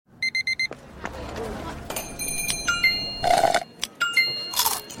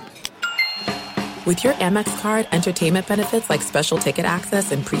With your Amex card, entertainment benefits like special ticket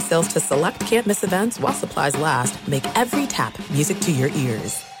access and pre-sales to select can't-miss events while supplies last make every tap music to your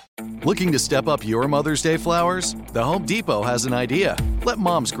ears. Looking to step up your Mother's Day flowers? The Home Depot has an idea. Let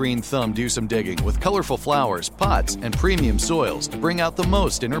Mom's green thumb do some digging with colorful flowers, pots, and premium soils to bring out the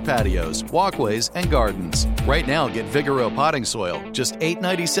most in her patios, walkways, and gardens. Right now, get Vigoro potting soil, just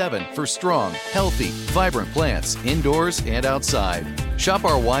 $8.97 for strong, healthy, vibrant plants indoors and outside. Shop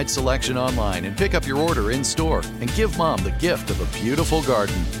our wide selection online and pick up your order in-store and give Mom the gift of a beautiful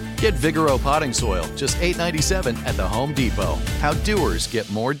garden. Get Vigoro potting soil, just $8.97 at the Home Depot. How doers get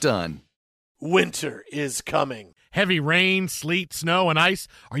more done. Winter is coming. Heavy rain, sleet, snow, and ice.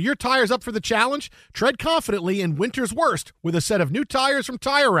 Are your tires up for the challenge? Tread confidently in winter's worst with a set of new tires from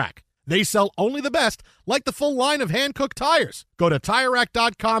Tire Rack. They sell only the best, like the full line of hand-cooked tires. Go to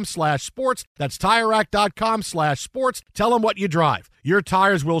TireRack.com/sports. That's TireRack.com/sports. Tell them what you drive. Your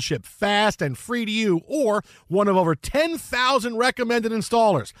tires will ship fast and free to you or one of over 10,000 recommended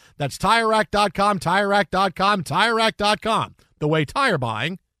installers. That's TireRack.com, TireRack.com, TireRack.com. The way tire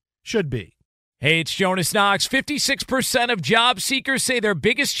buying should be. Hey, it's Jonas Knox. 56% of job seekers say their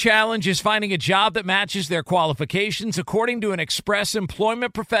biggest challenge is finding a job that matches their qualifications, according to an Express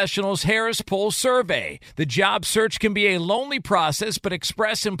Employment Professionals Harris Poll survey. The job search can be a lonely process, but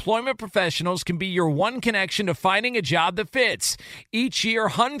Express Employment Professionals can be your one connection to finding a job that fits. Each year,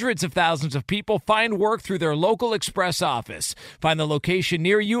 hundreds of thousands of people find work through their local Express office. Find the location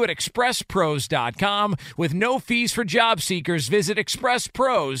near you at expresspros.com. With no fees for job seekers, visit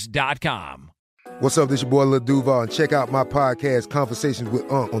expresspros.com. What's up, this your boy Lil Duval, and check out my podcast, Conversations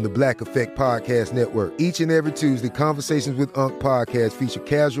with Unc, on the Black Effect Podcast Network. Each and every Tuesday, Conversations with Unc podcast feature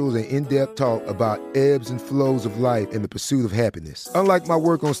casuals and in-depth talk about ebbs and flows of life and the pursuit of happiness. Unlike my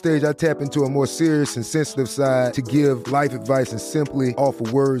work on stage, I tap into a more serious and sensitive side to give life advice and simply offer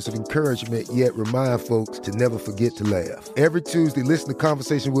words of encouragement, yet remind folks to never forget to laugh. Every Tuesday, listen to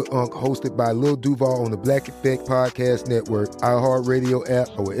Conversation with Unc, hosted by Lil Duval on the Black Effect Podcast Network, iHeartRadio app,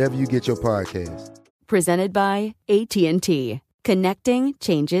 or wherever you get your podcasts. Presented by AT&T. Connecting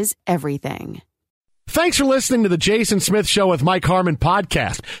changes everything. Thanks for listening to the Jason Smith Show with Mike Harmon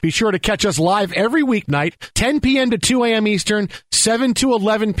podcast. Be sure to catch us live every weeknight, 10 p.m. to 2 a.m. Eastern, 7 to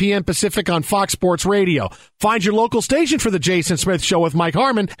 11 p.m. Pacific on Fox Sports Radio. Find your local station for the Jason Smith Show with Mike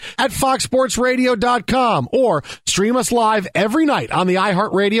Harmon at foxsportsradio.com or stream us live every night on the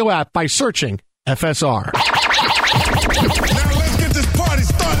iHeartRadio app by searching FSR.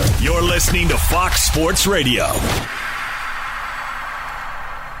 You're listening to Fox Sports Radio.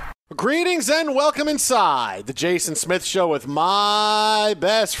 Greetings and welcome inside the Jason Smith Show with my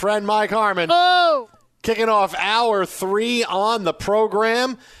best friend, Mike Harmon. Oh! Kicking off hour 3 on the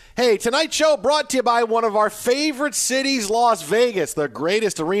program. Hey, tonight's show brought to you by one of our favorite cities, Las Vegas, the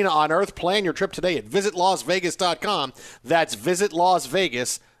greatest arena on earth. Plan your trip today at visitlasvegas.com. That's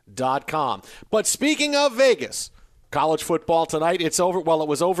visitlasvegas.com. But speaking of Vegas, college football tonight, it's over. Well, it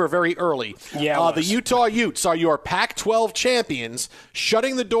was over very early. Yeah, the Utah Utes are your Pac-12 champions,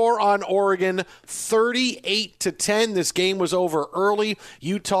 shutting the door on Oregon 38-10. This game was over early.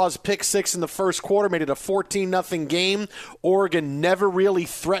 Utah's pick 6 in the first quarter made it a 14-0 game. Oregon never really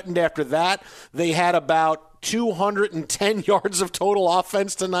threatened after that. They had about 210 yards of total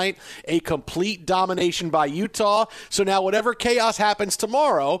offense tonight, a complete domination by Utah. So now whatever chaos happens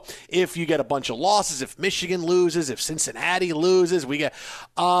tomorrow, if you get a bunch of losses, if Michigan loses, if Cincinnati loses, you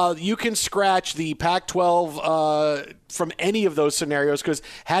can scratch the Pac-12 from any of those scenarios, because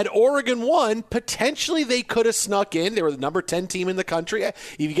had Oregon won, potentially they could have snuck in. They were the number 10 team in the country.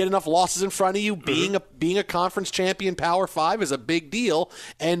 If you get enough losses in front of you, being a conference champion, Power 5 is a big deal,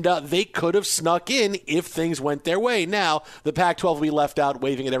 and they could have snuck in if things went their way. Now, the Pac-12 will be left out,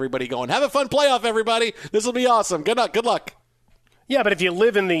 waving at everybody going, have a fun playoff, everybody. This will be awesome. Good luck. Yeah, but if you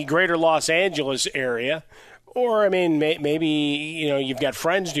live in the greater Los Angeles area, or, I mean, maybe, you've got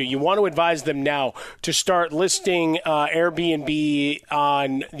friends do. You want to advise them now to start listing Airbnb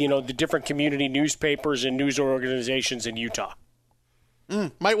on, the different community newspapers and news organizations in Utah.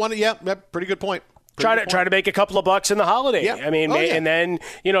 Might want to, yeah, pretty good point. Try to make a couple of bucks in the holiday. Yeah. I mean, and then,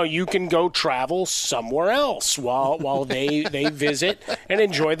 you can go travel somewhere else while they visit and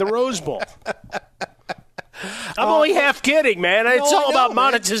enjoy the Rose Bowl. I'm only half kidding, man. It's all about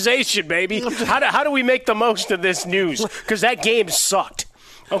monetization, baby. How do we make the most of this news? Because that game sucked.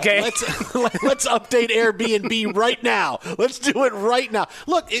 Okay, let's update Airbnb right now. Let's do it right now.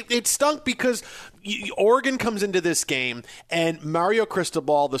 Look, it stunk because Oregon comes into this game, and Mario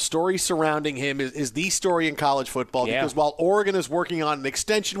Cristobal, the story surrounding him is the story in college football, because while Oregon is working on an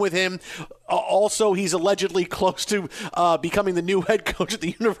extension with him, Also, he's allegedly close to becoming the new head coach at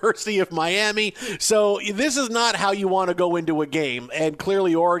the University of Miami. So this is not how you want to go into a game. And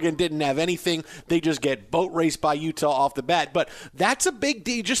clearly Oregon didn't have anything. They just get boat raced by Utah off the bat. But that's a big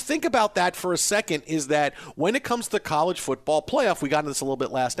deal. Just think about that for a second, is that when it comes to college football playoff, we got into this a little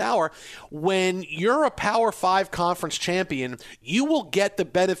bit last hour, when you're a Power 5 conference champion, you will get the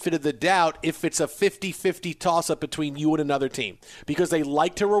benefit of the doubt if it's a 50-50 toss-up between you and another team, because they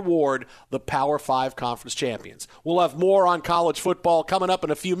like to reward the Power 5 conference champions. We'll have more on college football coming up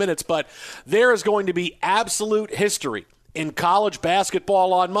in a few minutes, but there is going to be absolute history in college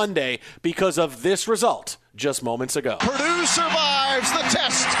basketball on Monday because of this result just moments ago. Purdue survives the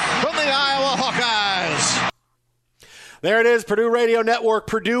test from the Iowa Hawkeyes. There it is, Purdue Radio Network.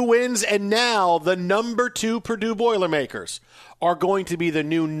 Purdue wins, and now the number 2 Purdue Boilermakers are going to be the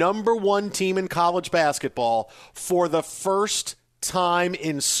new number 1 team in college basketball for the first time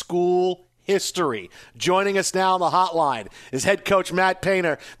in school history. Joining us now on the hotline is head coach Matt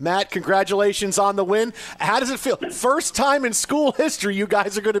Painter. Matt, congratulations on the win. How does it feel? First time in school history you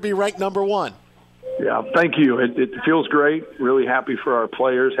guys are going to be ranked number 1. Yeah, thank you. It feels great. Really happy for our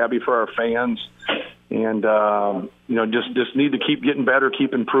players, happy for our fans. And, just need to keep getting better,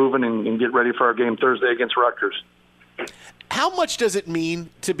 keep improving, and get ready for our game Thursday against Rutgers. How much does it mean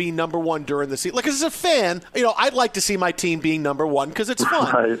to be number 1 during the season? Like, as a fan, I'd like to see my team being number 1 because it's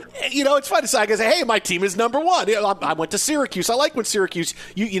fun. Right. It's fun to say, hey, my team is number 1. I went to Syracuse. I like when Syracuse,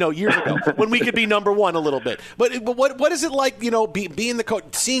 years ago, when we could be number 1 a little bit. But what is it like, being the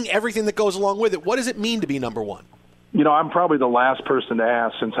coach, seeing everything that goes along with it? What does it mean to be number 1? I'm probably the last person to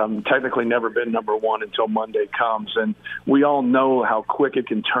ask, since I'm technically never been number 1 until Monday comes. And we all know how quick it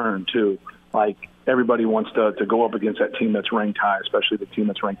can turn, too. Like, everybody wants to go up against that team that's ranked high, especially the team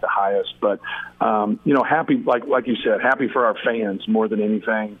that's ranked the highest. But, happy, like you said, happy for our fans more than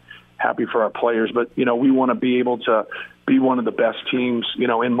anything, happy for our players. But, we want to be able to be one of the best teams,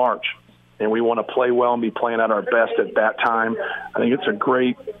 in March. And we want to play well and be playing at our best at that time. I think it's a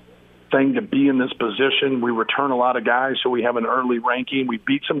great thing to be in this position. We return a lot of guys, so we have an early ranking. We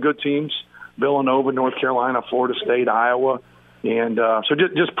beat some good teams, Villanova, North Carolina, Florida State, Iowa. And so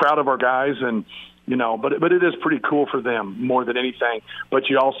just proud of our guys. And, but it is pretty cool for them more than anything. But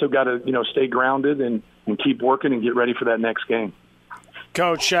you also got to, stay grounded and keep working and get ready for that next game.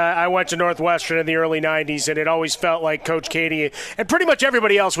 Coach, I went to Northwestern in the early 90s, and it always felt like Coach Katie and pretty much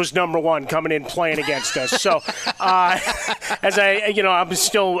everybody else was number 1 coming in playing against us. So as I'm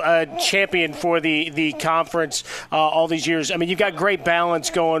still a champion for the conference all these years. I mean, you've got great balance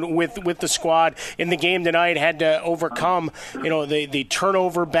going with the squad. In the game tonight, had to overcome, the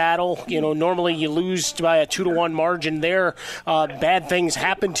turnover battle. Normally you lose by a 2-1 margin there. Bad things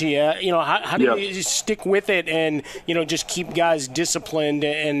happen to you. How do you stick with it and, just keep guys disciplined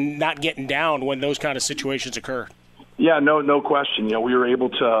and not getting down when those kind of situations occur? Yeah, no question. We were able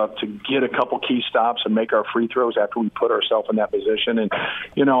to get a couple key stops and make our free throws after we put ourselves in that position. And,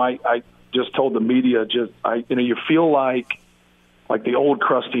 I just told the media, you feel like the old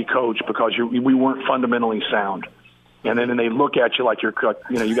crusty coach because we weren't fundamentally sound. And then they look at you like you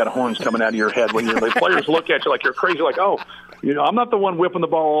got horns coming out of your head when the players look at you like you're crazy, like, I'm not the one whipping the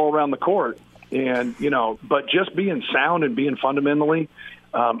ball all around the court. And, but just being sound and being fundamentally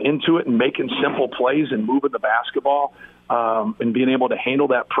into it and making simple plays and moving the basketball and being able to handle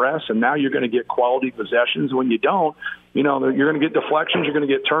that press. And now you're going to get quality possessions. When you don't, you're going to get deflections, you're going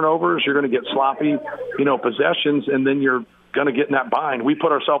to get turnovers, you're going to get sloppy, possessions, and then you're going to get in that bind. We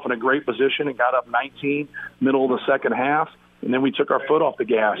put ourselves in a great position and got up 19 middle of the second half. And then we took our foot off the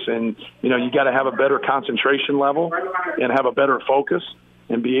gas. And, you got to have a better concentration level and have a better focus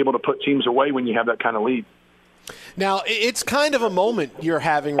and be able to put teams away when you have that kind of lead. Now, it's kind of a moment you're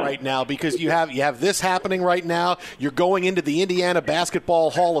having right now because you have this happening right now. You're going into the Indiana Basketball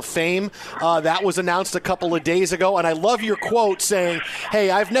Hall of Fame. That was announced a couple of days ago. And I love your quote saying,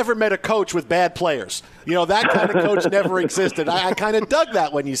 hey, I've never met a coach with bad players. That kind of coach never existed. I kind of dug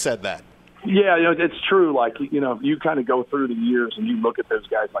that when you said that. Yeah, it's true. Like, you kind of go through the years and you look at those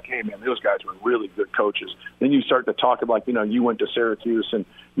guys like, hey, man, those guys were really good coaches. Then you start to talk about, you went to Syracuse and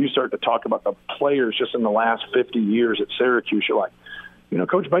you start to talk about the players just in the last 50 years at Syracuse. You're like,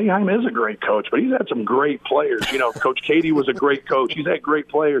 Coach Boeheim is a great coach, but he's had some great players. Coach Katie was a great coach. He's had great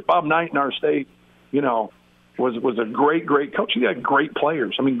players. Bob Knight in our state, was a great coach. He had great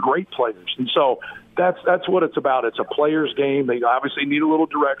players. I mean, great players. And so that's what it's about. It's a player's game. They obviously need a little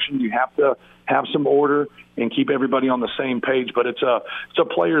direction. You have to have some order and keep everybody on the same page. But it's a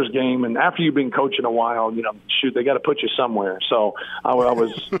player's game. And after you've been coaching a while, they got to put you somewhere. So I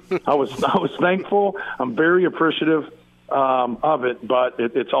was thankful. I'm very appreciative of it, but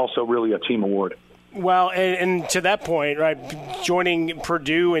it's also really a team award. Well, and to that point, right, joining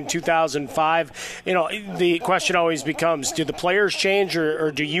Purdue in 2005, the question always becomes, do the players change or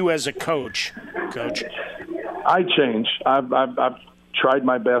do you as a coach? I change. I've tried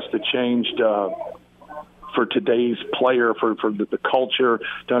my best to change for today's player, for the culture,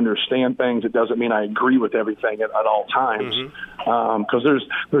 to understand things. It doesn't mean I agree with everything at all times, because there's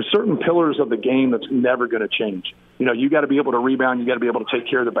certain pillars of the game that's never going to change. You got to be able to rebound. You got to be able to take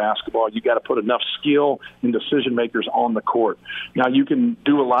care of the basketball. You got to put enough skill and decision makers on the court. Now, you can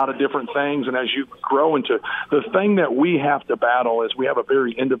do a lot of different things, and as you grow into the thing that we have to battle is we have a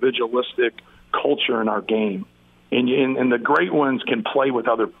very individualistic culture in our game. And the great ones can play with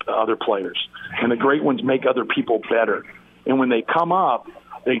other players, and the great ones make other people better. And when they come up,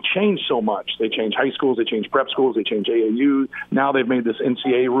 they change so much. They change high schools, they change prep schools, they change AAU. Now they've made this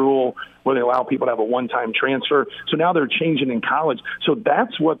NCAA rule where they allow people to have a one-time transfer. So now they're changing in college. So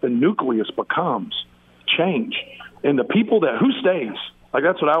that's what the nucleus becomes, change. And the people who stays, like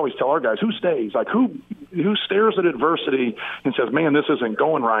that's what I always tell our guys, who stays? Like who stares at adversity and says, man, this isn't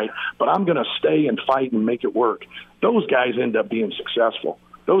going right, but I'm going to stay and fight and make it work. Those guys end up being successful.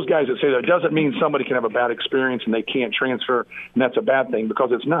 Those guys that say that doesn't mean somebody can have a bad experience and they can't transfer, and that's a bad thing, because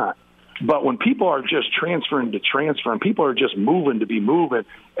it's not. But when people are just transferring to transfer and people are just moving to be moving,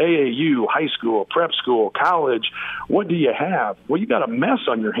 AAU, high school, prep school, college, what do you have? Well, you got a mess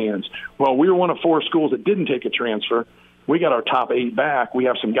on your hands. Well, we were one of 4 schools that didn't take a transfer. We got our top 8 back. We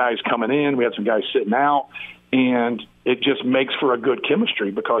have some guys coming in. We had some guys sitting out. And it just makes for a good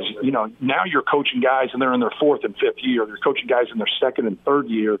chemistry because, now you're coaching guys and they're in their 4th and 5th year. They're coaching guys in their 2nd and 3rd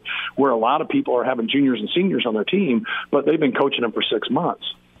year, where a lot of people are having juniors and seniors on their team, but they've been coaching them for 6 months.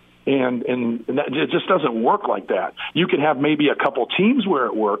 And that, it just doesn't work like that. You can have maybe a couple teams where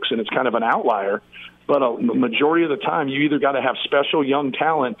it works and it's kind of an outlier, but a majority of the time you either got to have special young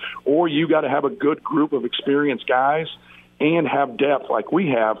talent or you got to have a good group of experienced guys and have depth like we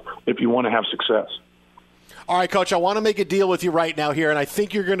have if you want to have success. All right, Coach, I want to make a deal with you right now here, and I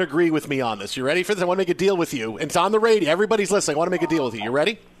think you're going to agree with me on this. You ready for this? I want to make a deal with you. It's on the radio. Everybody's listening. I want to make a deal with you. You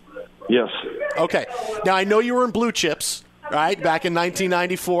ready? Yes. Okay. Now, I know you were in Blue Chips, right? Back in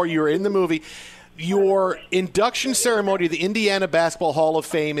 1994. You were in the movie. Your induction ceremony to the Indiana Basketball Hall of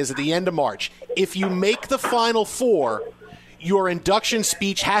Fame is at the end of March. If you make the Final Four, your induction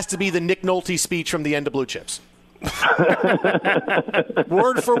speech has to be the Nick Nolte speech from the end of Blue Chips.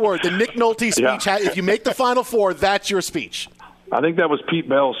 Word for word, the Nick Nolte speech. Yeah. If you make the Final Four, that's your speech. I think that was Pete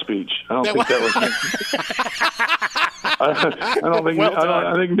Bell's speech. I don't think that was.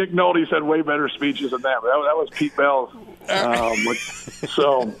 I think Nick Nolte said way better speeches than that. But that was Pete Bell's.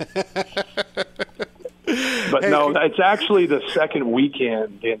 But no, it's actually the second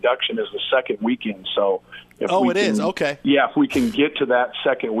weekend. The induction is the second weekend. So. It is? Okay. Yeah, if we can get to that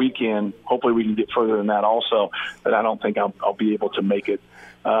second weekend, hopefully we can get further than that also, but I don't think I'll be able to make it.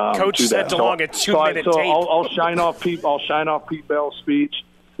 Coach sent along a 2-minute tape. I'll shine off Pete Bell's speech,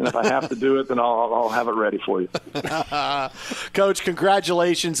 and if I have to do it, then I'll have it ready for you. Coach,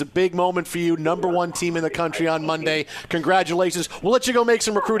 congratulations. A big moment for you. Number 1 team in the country on Monday. Congratulations. We'll let you go make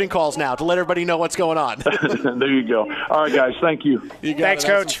some recruiting calls now to let everybody know what's going on. There you go. All right, guys. Thank you. Thanks,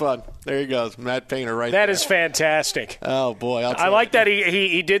 Coach. Fun. There he goes, Matt Painter right there. That is fantastic. Oh, boy. I like that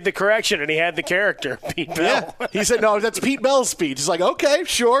he did the correction and he had the character, Pete Bell. Yeah. He said, no, that's Pete Bell's speech. He's like, okay,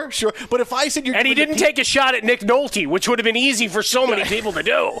 sure. But if I said you're and he didn't take a shot at Nick Nolte, which would have been easy for so many people to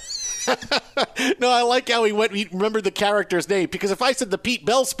do. No, I like how he remembered the character's name, because if I said the Pete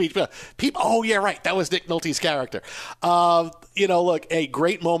Bell speech, oh, yeah, right, that was Nick Nolte's character. Look, a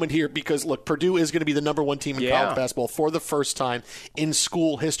great moment here because, look, Purdue is going to be the number 1 team in college basketball for the first time in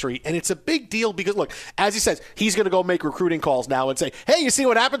school history. And it's a big deal because, look, as he says, he's going to go make recruiting calls now and say, hey, you see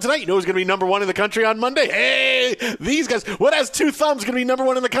what happened tonight? You know who's going to be number 1 in the country on Monday? Hey, these guys. What has 2 thumbs going to be number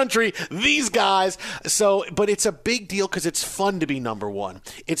 1 in the country? These guys. But it's a big deal because it's fun to be number 1.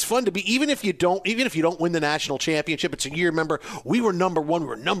 It's fun to be, even if you don't win the national championship, it's a year. Remember, we were number 1. We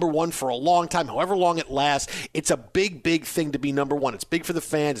were number 1 for a long time, however long it lasts. It's a big, big thing to be number 1. It's big for the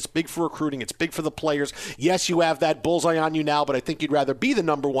fans. It's big for recruiting. It's big for the players. Yes, you have that bullseye on you now, but I think you'd rather be the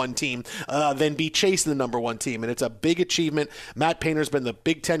number 1 team than be chasing the number 1 team. And it's a big achievement. Matt Painter's been the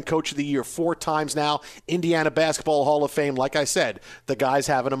Big Ten Coach of the Year 4 times now. Indiana Basketball Hall of Fame. Like I said, the guy's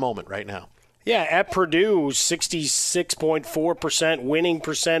having a moment right now. Yeah, at Purdue, 66.4% winning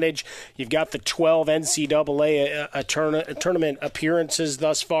percentage. You've got the 12 NCAA tournament appearances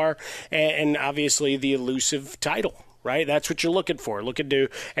thus far, and obviously the elusive title. Right, that's what you're looking for.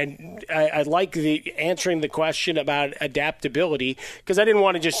 And I like the answering the question about adaptability, because I didn't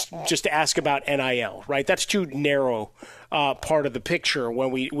want to just ask about NIL. Right, that's too narrow part of the picture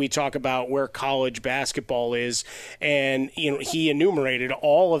when we talk about where college basketball is. And he enumerated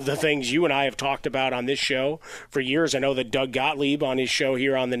all of the things you and I have talked about on this show for years. I know that Doug Gottlieb on his show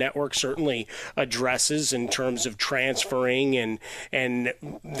here on the network certainly addresses in terms of transferring and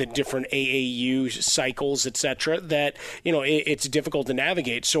the different AAU cycles, etc. That it's difficult to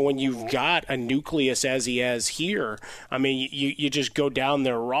navigate. So when you've got a nucleus as he has here, I mean, you just go down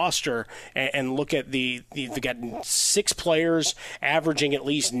their roster and look at they've got 6 players averaging at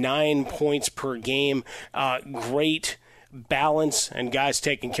least 9 points per game. Great balance and guys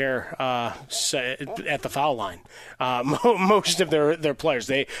taking care at the foul line. Most of their players,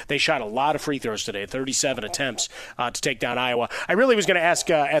 they shot a lot of free throws today, 37 attempts to take down Iowa. I really was going to ask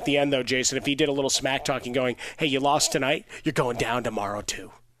at the end, though, Jason, if he did a little smack talking going, hey, you lost tonight, you're going down tomorrow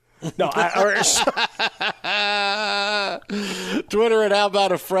too. No, Twitter at How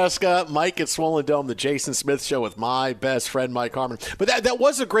About a Fresca, Mike at Swollen Dome, the Jason Smith Show with my best friend Mike Harmon. But that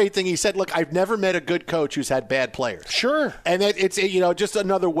was a great thing. He said, "Look, I've never met a good coach who's had bad players." Sure, and it's just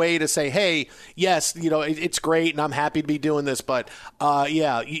another way to say, "Hey, yes, it's great, and I'm happy to be doing this, but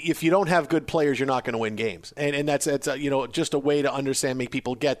if you don't have good players, you're not going to win games." And that's just a way to understand, make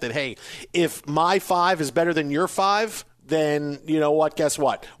people get that. Hey, if my 5 is better than your 5. Then you know what? Guess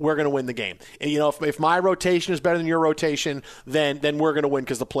what? We're going to win the game. And, if my rotation is better than your rotation, then we're going to win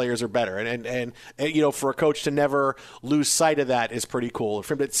because the players are better. And for a coach to never lose sight of that is pretty cool.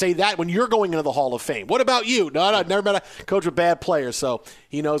 For him to say that when you're going into the Hall of Fame. What about you? No, I've never met a coach with bad players, so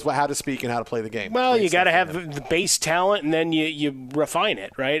he knows how to speak and how to play the game. Well, you got to have the base talent, and then you refine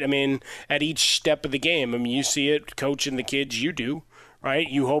it, right? I mean, at each step of the game. I mean, you see it coaching the kids. You do. Right,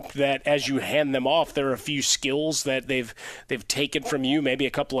 you hope that as you hand them off, there are a few skills that they've taken from you, maybe a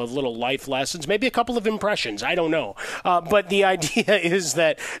couple of little life lessons, maybe a couple of impressions. I don't know, but the idea is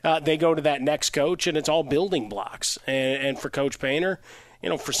that they go to that next coach, and it's all building blocks. And for Coach Painter,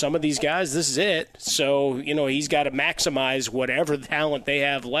 for some of these guys, this is it. So, he's got to maximize whatever talent they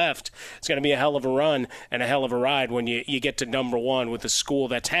have left. It's going to be a hell of a run and a hell of a ride when you get to number 1 with a school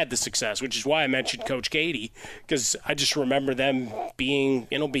that's had the success, which is why I mentioned Coach Katie, because I just remember them being,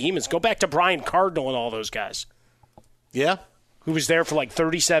 behemoths. Go back to Brian Cardinal and all those guys. Yeah. Who was there for like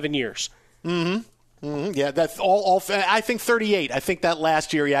 37 years. Mm-hmm. Mm-hmm. Yeah, that's all. I think 38. I think that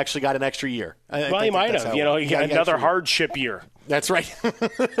last year he actually got an extra year. Well, he might have. He got another hardship year. That's right.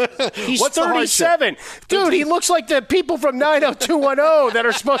 He's 37. Dude, he looks like the people from 90210 that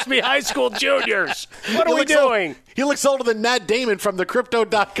are supposed to be high school juniors. What are we doing? He looks older than Matt Damon from the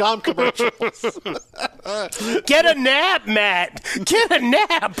Crypto.com commercials. Get a nap, Matt. Get a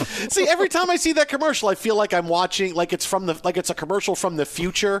nap. See, every time I see that commercial, I feel like I'm watching, like it's a commercial from the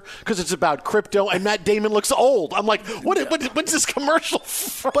future because it's about crypto, and Matt Damon looks old. I'm like, what's this commercial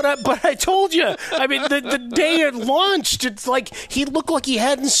for? But I told you. I mean, the day it launched, it's like he looked like he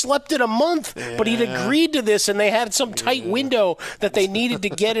hadn't slept in a month, but he'd agreed to this, and they had some tight window that they needed to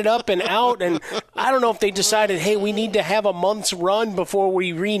get it up and out, and I don't know if they decided, hey, we need to have a month's run before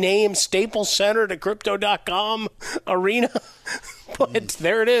we rename Staples Center to Crypto.com Arena. But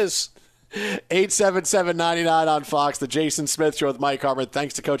there it is. 877-99 on Fox, the Jason Smith Show with Mike Harmon.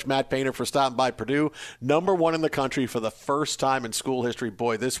 Thanks to Coach Matt Painter for stopping by Purdue. Number 1 in the country for the first time in school history.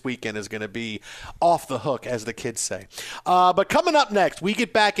 Boy, this weekend is going to be off the hook, as the kids say. But coming up next, we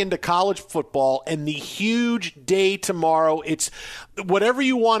get back into college football and the huge day tomorrow. It's whatever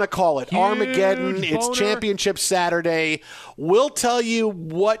you want to call it. Huge Armageddon. Boner. It's Championship Saturday. We'll tell you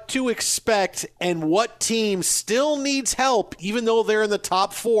what to expect and what team still needs help, even though they're in the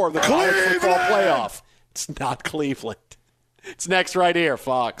top 4 of the college football playoff. It's not Cleveland. It's next right here,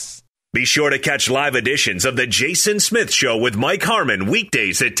 Fox. Be sure to catch live editions of the Jason Smith Show with Mike Harmon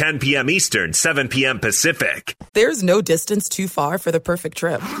weekdays at 10 p.m. Eastern, 7 p.m. Pacific. There's no distance too far for the perfect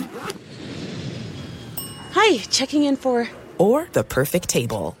trip. Hi, checking in for... Or the perfect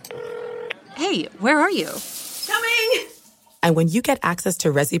table. Hey, where are you? Coming! And when you get access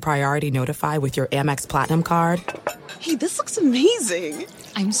to Resi Priority Notify with your Amex Platinum card... Hey, this looks amazing.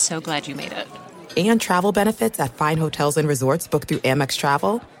 I'm so glad you made it. And travel benefits at fine hotels and resorts booked through Amex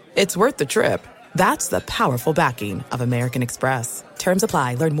Travel. It's worth the trip. That's the powerful backing of American Express. Terms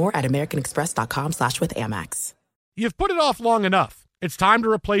apply. Learn more at americanexpress.com/withAmex. You've put it off long enough. It's time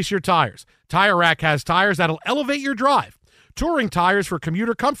to replace your tires. Tire Rack has tires that'll elevate your drive. Touring tires for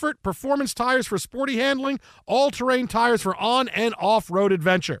commuter comfort, performance tires for sporty handling, all-terrain tires for on- and off-road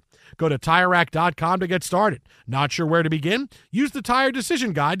adventure. Go to TireRack.com to get started. Not sure where to begin? Use the Tire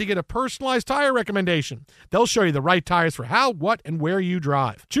Decision Guide to get a personalized tire recommendation. They'll show you the right tires for how, what, and where you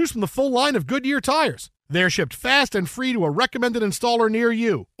drive. Choose from the full line of Goodyear tires. They're shipped fast and free to a recommended installer near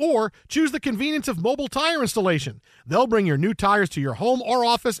you. Or choose the convenience of mobile tire installation. They'll bring your new tires to your home or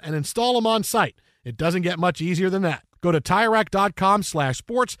office and install them on site. It doesn't get much easier than that. Go to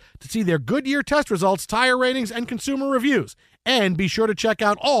TireRack.com/sports to see their Goodyear test results, tire ratings, and consumer reviews. And be sure to check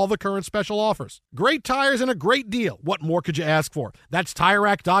out all the current special offers. Great tires and a great deal. What more could you ask for? That's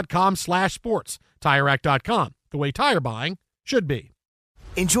TireRack.com/sports. TireRack.com, the way tire buying should be.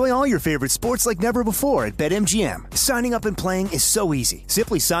 Enjoy all your favorite sports like never before at BetMGM. Signing up and playing is so easy.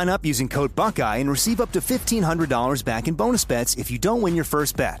 Simply sign up using code Buckeye and receive up to $1,500 back in bonus bets if you don't win your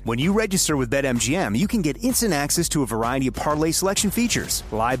first bet. When you register with BetMGM, you can get instant access to a variety of parlay selection features,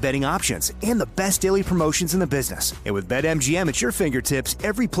 live betting options, and the best daily promotions in the business. And with BetMGM at your fingertips,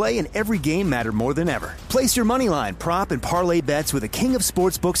 every play and every game matter more than ever. Place your moneyline, prop, and parlay bets with the king of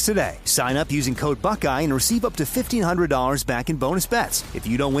sportsbooks today. Sign up using code Buckeye and receive up to $1,500 back in bonus bets if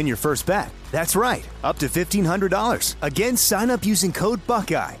you don't win your first bet. That's right, up to $1,500. Again, sign up using code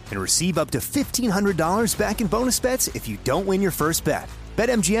Buckeye and receive up to $1,500 back in bonus bets if you don't win your first bet.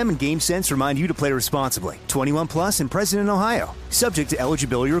 BetMGM and GameSense remind you to play responsibly. 21 plus and present in Ohio. Subject to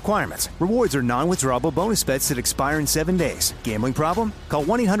eligibility requirements. Rewards are non-withdrawable bonus bets that expire in 7 days. Gambling problem? Call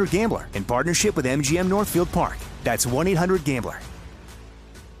 1-800-GAMBLER in partnership with MGM Northfield Park. That's 1-800-GAMBLER.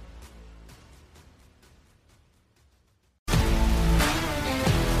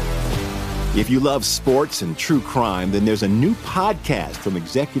 If you love sports and true crime, then there's a new podcast from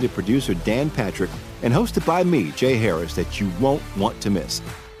executive producer Dan Patrick and hosted by me, Jay Harris, that you won't want to miss.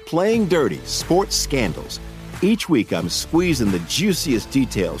 Playing Dirty: Sports Scandals. Each week, I'm squeezing the juiciest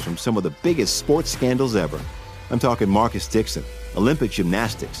details from some of the biggest sports scandals ever. I'm talking Marcus Dixon, Olympic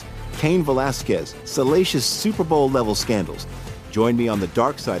gymnastics, Cain Velasquez, salacious Super Bowl-level scandals. Join me on the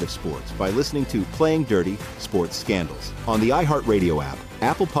dark side of sports by listening to Playing Dirty: Sports Scandals on the iHeartRadio app,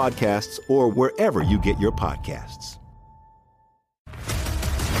 Apple Podcasts, or wherever you get your podcasts.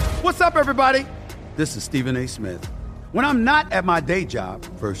 What's up, everybody? This is Stephen A. Smith. When I'm not at my day job,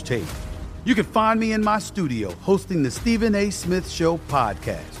 First Take, you can find me in my studio hosting the Stephen A. Smith Show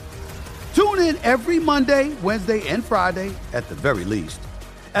podcast. Tune in every Monday, Wednesday, and Friday, at the very least,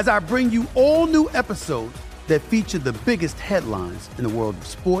 as I bring you all new episodes that feature the biggest headlines in the world of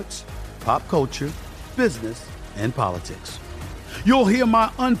sports, pop culture, business, and politics. You'll hear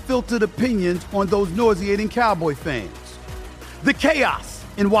my unfiltered opinions on those nauseating Cowboy fans, the chaos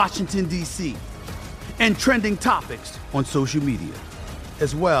in Washington, D.C., and trending topics on social media,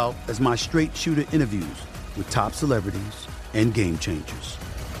 as well as my straight shooter interviews with top celebrities and game changers.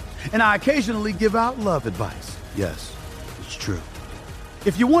 And I occasionally give out love advice. Yes, it's true.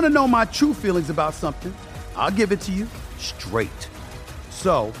 If you want to know my true feelings about something, I'll give it to you straight.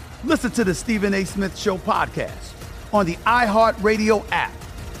 So, listen to the Stephen A. Smith Show podcast on the iHeartRadio app,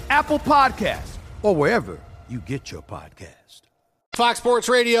 Apple Podcasts, or wherever you get your podcast. Fox Sports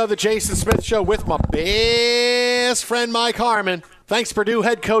Radio, the Jason Smith Show with my best friend Mike Harmon. Thanks, Purdue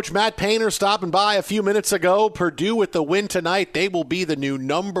head coach Matt Painter stopping by a few minutes ago. Purdue with the win tonight. They will be the new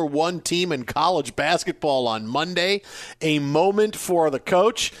number one team in college basketball on Monday. A moment for the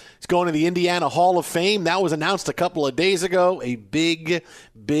coach. He's going to the Indiana Hall of Fame. That was announced a couple of days ago. A big,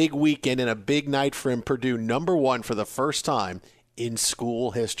 big weekend and a big night for him. Purdue number one for the first time in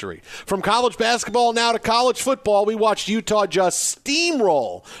school history. From college basketball now to college football, we watched Utah just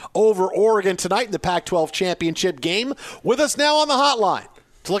steamroll over Oregon tonight in the Pac-12 championship game. With us now on the hotline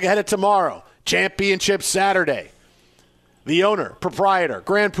to look ahead at tomorrow, Championship Saturday, the owner, proprietor,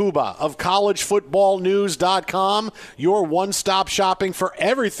 grand poobah of collegefootballnews.com, your one-stop shopping for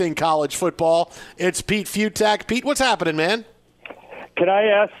everything college football. It's Pete Futak. Pete, what's happening, man? Can I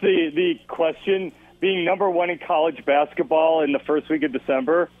ask the question? Being number one in college basketball in the first week of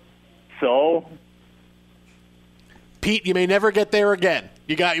December, so? Pete, you may never get there again.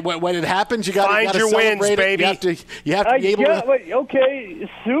 You got when it happens, you got to find your wins, baby. You have to be able to. Okay,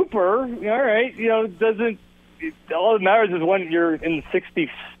 super. All right, it doesn't. All that matters is when you're in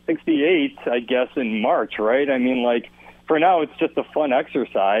 68, I guess, in March, right? I mean, for now, it's just a fun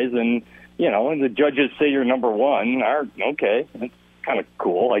exercise, and and the judges say you're number one. Okay. Kind of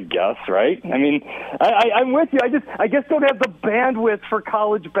cool, I guess, right? I mean, I'm with you. I just don't have the bandwidth for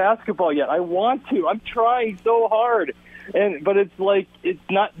college basketball yet. I want to. I'm trying so hard, but it's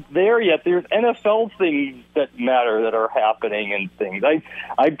not there yet. There's NFL things that matter that are happening and things.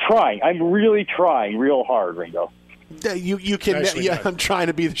 I'm trying. I'm really trying real hard, Ringo. You can. I'm trying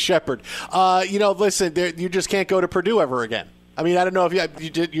to be the shepherd. Listen, you just can't go to Purdue ever again. I mean, I don't know if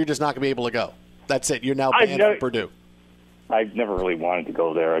you're just not going to be able to go. That's it. You're now banned from Purdue. I've never really wanted to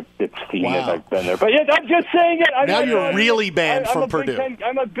go there. I've seen it. I've been there. But yeah, I'm just saying it. Now you're really banned from Purdue.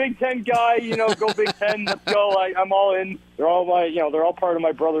 I'm a Big Ten guy. Go Big Ten. Let's go. I'm all in. They're all they're all part of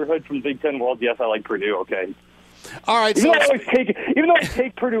my brotherhood from Big Ten world. Yes, I like Purdue. Okay. All right. Even though I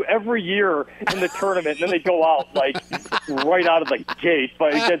take Purdue every year in the tournament, and then they go out right out of the gate,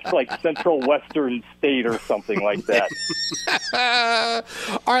 but against Central Western State or something like that.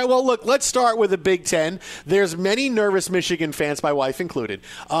 All right. Well, look. Let's start with the Big Ten. There's many nervous Michigan fans, my wife included.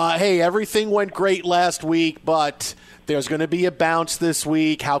 Hey, everything went great last week, but there's going to be a bounce this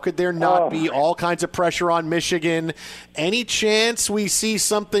week. How could there not be? All kinds of pressure on Michigan. Any chance we see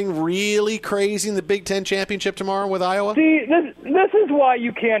something really crazy in the Big Ten championship tomorrow with Iowa? See, this is why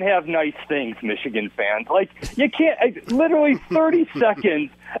you can't have nice things, Michigan fans. You can't. Literally 30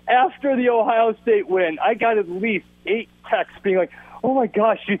 seconds after the Ohio State win, I got at least 8 texts being like, oh, my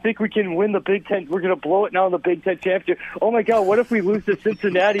gosh, do you think we can win the Big Ten? We're going to blow it now in the Big Ten championship. Oh, my God, what if we lose to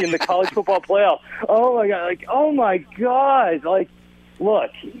Cincinnati in the college football playoff? Oh, my God. Oh, my God.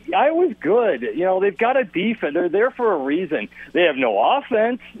 Look, Iowa's good. They've got a defense. They're there for a reason. They have no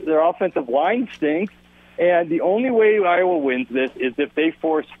offense. Their offensive line stinks. And the only way Iowa wins this is if they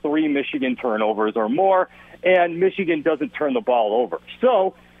force 3 Michigan turnovers or more, and Michigan doesn't turn the ball over.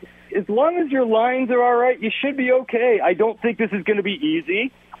 So as long as your lines are all right, you should be okay. I don't think this is going to be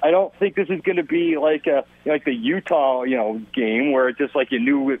easy. I don't think this is going to be like the Utah, game where it's just you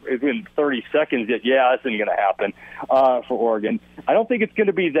knew within 30 seconds that, this isn't going to happen for Oregon. I don't think it's going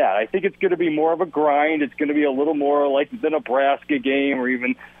to be that. I think it's going to be more of a grind. It's going to be a little more like the Nebraska game or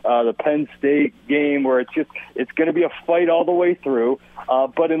even the Penn State game where it's going to be a fight all the way through.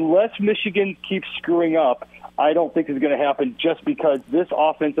 But unless Michigan keeps screwing up, I don't think it's going to happen just because this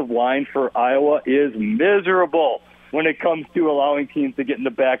offensive line for Iowa is miserable when it comes to allowing teams to get in the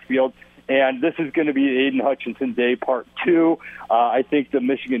backfield. And this is going to be Aiden Hutchinson Day Part 2. I think the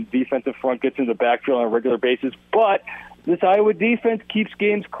Michigan defensive front gets in the backfield on a regular basis. But this Iowa defense keeps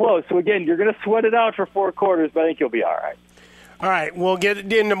games close. So, again, you're going to sweat it out for 4 quarters, but I think you'll be all right. All right, we'll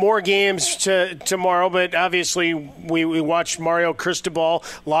get into more games tomorrow, but obviously we watched Mario Cristobal.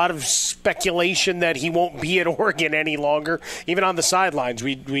 A lot of speculation that he won't be at Oregon any longer. Even on the sidelines,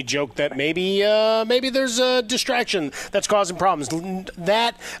 we joked that maybe there's a distraction that's causing problems.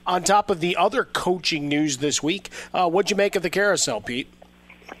 That on top of the other coaching news this week, what'd you make of the carousel, Pete?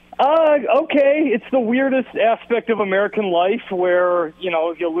 Okay. It's the weirdest aspect of American life where,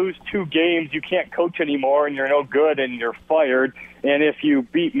 if you lose 2 games, you can't coach anymore and you're no good and you're fired. And if you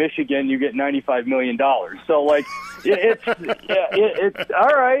beat Michigan, you get $95 million. So, it's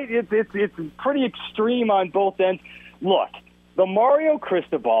all right. It's pretty extreme on both ends. Look, the Mario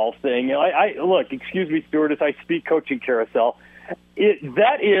Cristobal thing, look, excuse me, stewardess, I speak coaching carousel.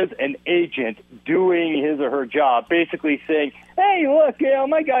 That is an agent doing his or her job, basically saying, hey, look,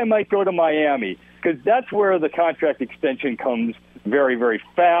 my guy might go to Miami, because that's where the contract extension comes very, very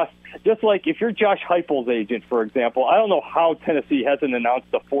fast. Just like if you're Josh Heupel's agent, for example, I don't know how Tennessee hasn't announced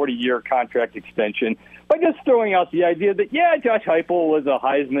a 40-year contract extension, by just throwing out the idea that, Josh Heupel was a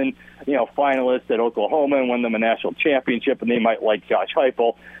Heisman, finalist at Oklahoma and won them a national championship, and they might like Josh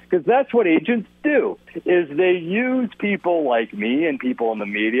Heupel. Because that's what agents do, is they use people like me and people in the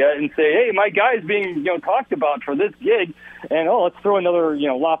media and say, hey, my guy's being talked about for this gig, and let's throw another,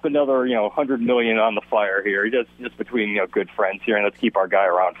 lop another, $100 million on the fire here, just between good friends here, and let's keep our guy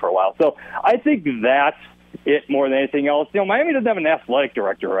around for a while. So I think that's it more than anything else. Miami doesn't have an athletic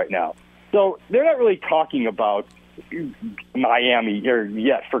director right now, so they're not really talking about Miami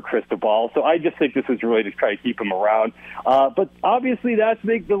yet for Cristobal. So I just think this is really to try to keep him around. But obviously that's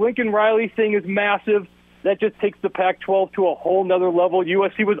big. The Lincoln Riley thing is massive. That just takes the Pac-12 to a whole nother level.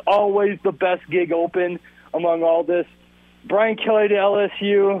 USC was always the best gig open among all this. Brian Kelly to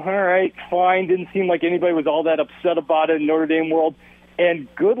LSU, all right, fine. Didn't seem like anybody was all that upset about it in Notre Dame world.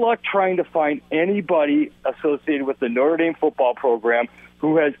 And good luck trying to find anybody associated with the Notre Dame football program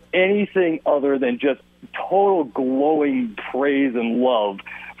who has anything other than just total glowing praise and love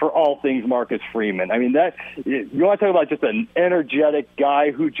for all things Marcus Freeman. I mean, you want to talk about just an energetic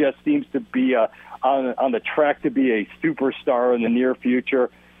guy who just seems to be on the track to be a superstar in the near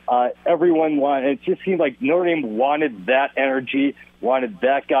future. Everyone wanted, it just seemed like Notre Dame wanted that energy, wanted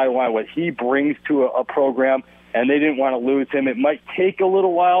that guy, wanted what he brings to a program, and they didn't want to lose him. It might take a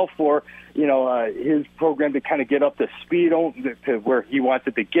little while for his program to kind of get up to speed to where he wants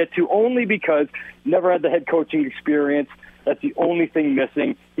it to get to, only because never had the head coaching experience. That's the only thing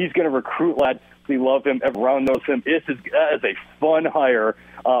missing. He's going to recruit lads. We love him. Everyone knows him. That is a fun hire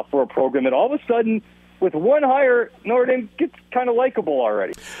for a program that all of a sudden with one hire, Notre Dame gets kind of likable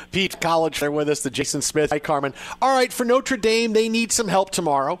already. Pete, college, they're with us, the Jason Smith. Hi, Carmen. All right, for Notre Dame, they need some help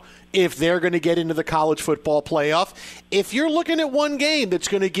tomorrow if they're going to get into the college football playoff. If you're looking at one game that's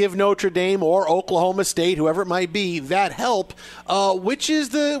going to give Notre Dame or Oklahoma State, whoever it might be, that help, which is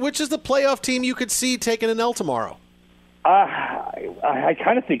the playoff team you could see taking an L tomorrow? I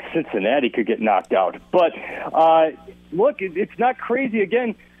kind of think Cincinnati could get knocked out. But, look, it's not crazy.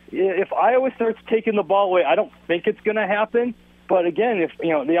 Again, if Iowa starts taking the ball away, I don't think it's going to happen. But, again, if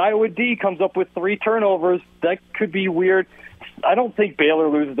the Iowa D comes up with 3 turnovers, that could be weird. I don't think Baylor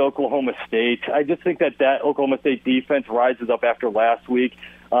loses to Oklahoma State. I just think that Oklahoma State defense rises up after last week.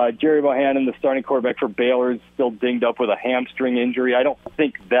 Jerry Bohannon, the starting quarterback for Baylor, is still dinged up with a hamstring injury. I don't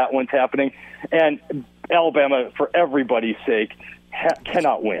think that one's happening. And Alabama, for everybody's sake,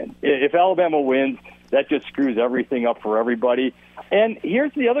 cannot win. If Alabama wins, that just screws everything up for everybody. And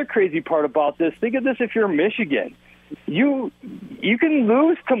here's the other crazy part about this. Think of this if you're Michigan. You can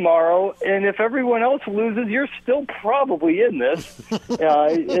lose tomorrow, and if everyone else loses, you're still probably in this.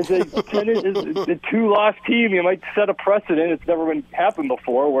 As a two-loss team, you might set a precedent. It's never happened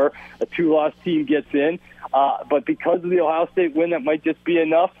before where a two-loss team gets in. But because of the Ohio State win, that might just be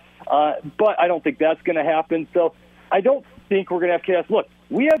enough. But I don't think that's going to happen. So I don't think we're going to have chaos. Look,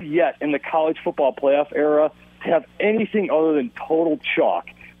 we have yet in the college football playoff era to have anything other than total chalk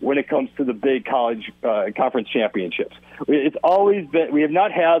when it comes to the big college conference championships. It's always been, we have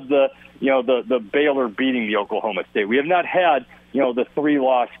not had the Baylor beating the Oklahoma State. We have not had, the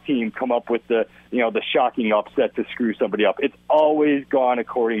 3-loss team come up with the shocking upset to screw somebody up. It's always gone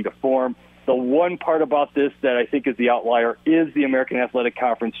according to form. The one part about this that I think is the outlier is the American Athletic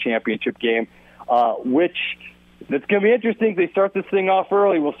Conference championship game, which it's going to be interesting. They start this thing off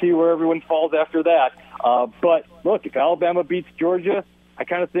early. We'll see where everyone falls after that. But look, if Alabama beats Georgia, I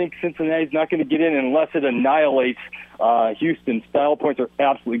kind of think Cincinnati's not going to get in unless it annihilates Houston. Style points are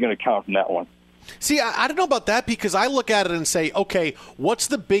absolutely going to count from that one. See, I don't know about that because I look at it and say, okay, what's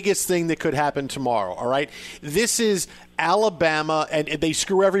the biggest thing that could happen tomorrow, all right? This is Alabama, and they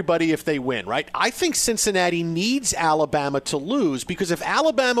screw everybody if they win, right? I think Cincinnati needs Alabama to lose because if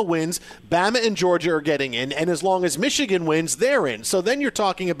Alabama wins, Bama and Georgia are getting in, and as long as Michigan wins, they're in. So then you're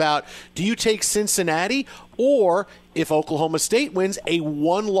talking about, do you take Cincinnati or if Oklahoma State wins, a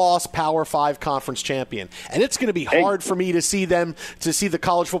one-loss Power 5 conference champion? And it's going to be hard for me to see the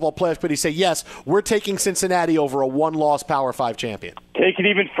college football playoff committee say, yes, we're taking Cincinnati over a one-loss Power 5 champion. Take it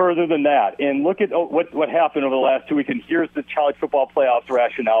even further than that. And look at what happened over the last 2 weeks, and here's the college football playoffs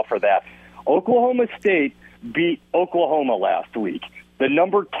rationale for that. Oklahoma State beat Oklahoma last week, the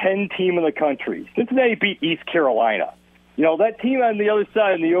number 10 team in the country. Cincinnati beat East Carolina. That team on the other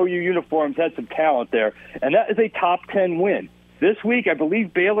side in the OU uniforms had some talent there, and that is a top 10 win. This week, I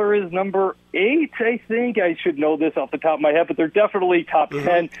believe Baylor is number 8, I think. I should know this off the top of my head, but they're definitely top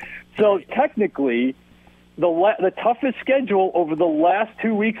 10. So technically, the toughest schedule over the last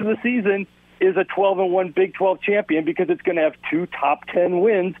 2 weeks of the season is a 12-1 Big 12 champion because it's going to have 2 top 10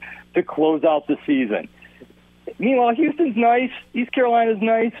 wins to close out the season. Meanwhile, Houston's nice, East Carolina's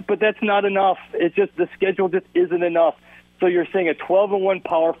nice, but that's not enough. It's just the schedule just isn't enough. So you're saying a 12-1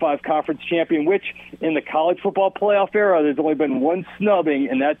 Power 5 conference champion, which in the college football playoff era, there's only been one snubbing,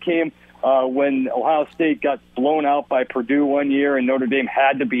 and that came when Ohio State got blown out by Purdue one year and Notre Dame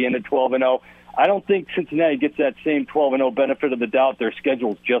had to be in at 12-0. I don't think Cincinnati gets that same 12-0 benefit of the doubt. Their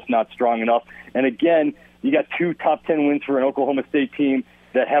schedule's just not strong enough. And again, you got 2 top 10 wins for an Oklahoma State team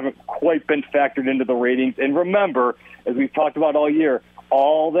that haven't quite been factored into the ratings. And remember, as we've talked about all year,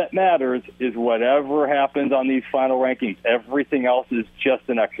 all that matters is whatever happens on these final rankings. Everything else is just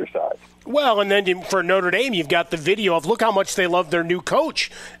an exercise. Well, and then for Notre Dame, you've got the video of look how much they love their new coach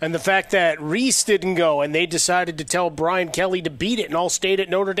and the fact that Reese didn't go and they decided to tell Brian Kelly to beat it and all stayed at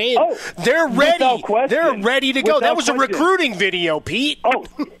Notre Dame. Oh, they're ready. They're ready to go. That was a recruiting video, Pete. Oh,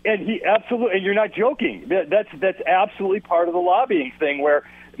 and he absolutely, and you're not joking. That's absolutely part of the lobbying thing where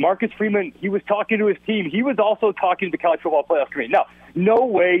Marcus Freeman, he was talking to his team. He was also talking to the College Football Playoff Committee. Now, no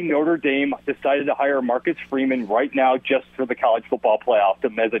way Notre Dame decided to hire Marcus Freeman right now just for the College Football Playoff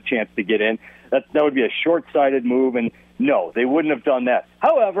as a chance to get in. That would be a short-sighted move, and no, they wouldn't have done that.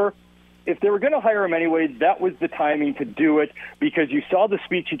 However, if they were going to hire him anyway, that was the timing to do it because you saw the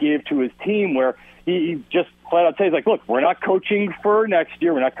speech he gave to his team where he just flat out says, like, look, we're not coaching for next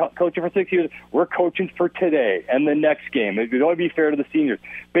year. We're not coaching for 6 years. We're coaching for today and the next game. It would only be fair to the seniors.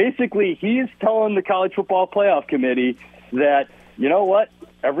 Basically, he's telling the College Football Playoff Committee that, you know what,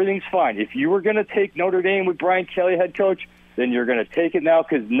 everything's fine. If you were going to take Notre Dame with Brian Kelly head coach, then you're going to take it now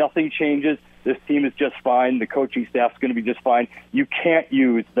because nothing changes. This team is just fine. The coaching staff's going to be just fine. You can't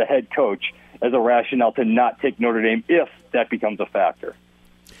use the head coach as a rationale to not take Notre Dame if that becomes a factor.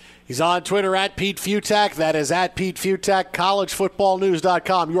 He's on Twitter at Pete Futak. That is at Pete Futak.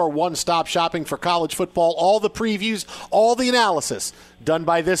 CollegeFootballNews.com. Your one-stop shopping for college football. All the previews, all the analysis done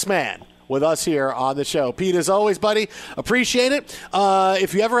by this man with us here on the show. Pete, as always, buddy, appreciate it.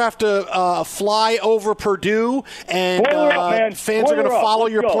 If you ever have to fly over Purdue and fans are going to follow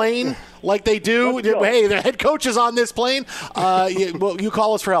your plane like they do, hey, the head coach is on this plane, you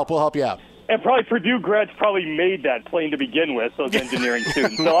call us for help. We'll help you out. And probably Purdue grads probably made that plane to begin with, those engineering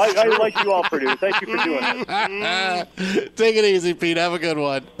students. So I like you all, Purdue. Thank you for doing it. Take it easy, Pete. Have a good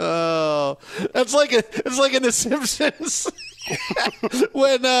one. Oh, it's like in The Simpsons.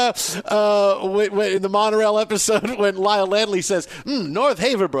 when in the monorail episode when Lyle Landley says, North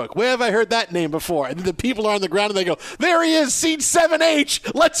Haverbrook, where have I heard that name before? And the people are on the ground and they go, there he is, seat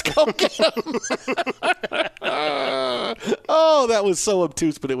 7H. Let's go get him. Oh, that was so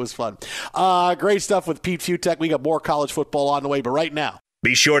obtuse, but it was fun. Great stuff with Pete Futak. We got more college football on the way, but right now,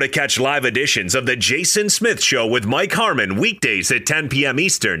 be sure to catch live editions of The Jason Smith Show with Mike Harmon weekdays at 10 p.m.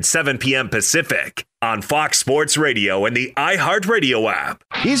 Eastern, 7 p.m. Pacific on Fox Sports Radio and the iHeartRadio app.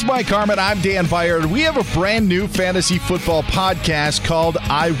 He's Mike Harmon. I'm Dan Byer. We have a brand new fantasy football podcast called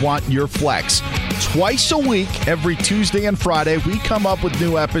I Want Your Flex. Twice a week, every Tuesday and Friday, we come up with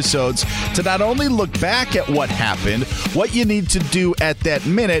new episodes to not only look back at what happened, what you need to do at that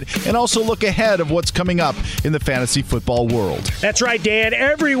minute, and also look ahead of what's coming up in the fantasy football world. That's right, Dan.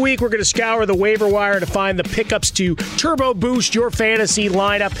 Every week we're going to scour the waiver wire to find the pickups to turbo boost your fantasy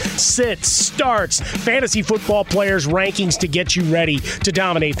lineup, sits, starts, fantasy football players' rankings to get you ready to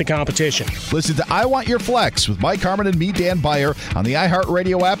dominate the competition. Listen to I Want Your Flex with Mike Harmon and me, Dan Byer, on the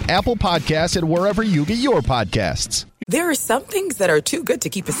iHeartRadio app, Apple Podcasts, and wherever you get your podcasts. There are some things that are too good to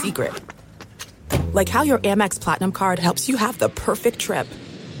keep a secret. Like how your Amex Platinum card helps you have the perfect trip.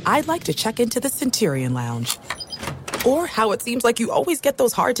 I'd like to check into the Centurion Lounge. Or how it seems like you always get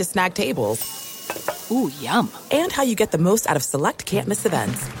those hard-to-snag tables. Ooh, yum. And how you get the most out of select can't-miss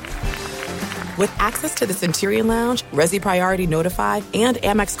events. With access to the Centurion Lounge, Resi Priority Notified, and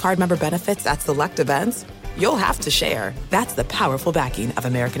Amex card member benefits at select events, you'll have to share. That's the powerful backing of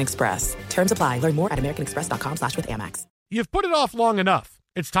American Express. Terms apply. Learn more at americanexpress.com/withAmex. You've put it off long enough.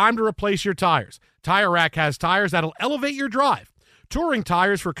 It's time to replace your tires. Tire Rack has tires that'll elevate your drive. Touring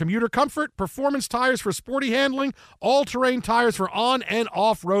tires for commuter comfort, performance tires for sporty handling, all-terrain tires for on- and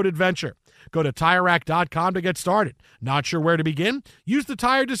off-road adventure. Go to TireRack.com to get started. Not sure where to begin? Use the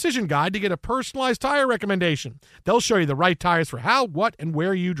Tire Decision Guide to get a personalized tire recommendation. They'll show you the right tires for how, what, and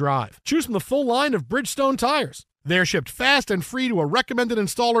where you drive. Choose from the full line of Bridgestone tires. They're shipped fast and free to a recommended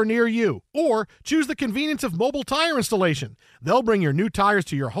installer near you. Or choose the convenience of mobile tire installation. They'll bring your new tires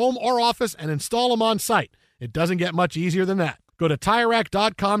to your home or office and install them on site. It doesn't get much easier than that. Go to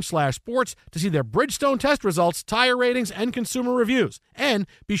TireRack.com/sports to see their Bridgestone test results, tire ratings, and consumer reviews. And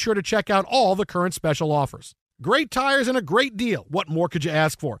be sure to check out all the current special offers. Great tires and a great deal. What more could you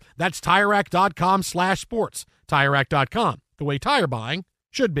ask for? That's TireRack.com/sports. TireRack.com, the way tire buying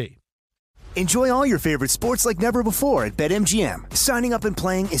should be. Enjoy all your favorite sports like never before at BetMGM. Signing up and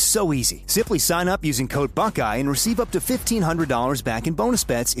playing is so easy. Simply sign up using code Buckeye and receive up to $1,500 back in bonus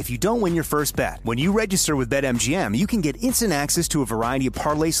bets if you don't win your first bet. When you register with BetMGM, you can get instant access to a variety of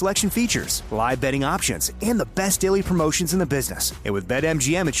parlay selection features, live betting options, and the best daily promotions in the business. And with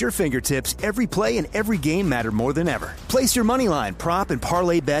BetMGM at your fingertips, every play and every game matter more than ever. Place your moneyline, prop, and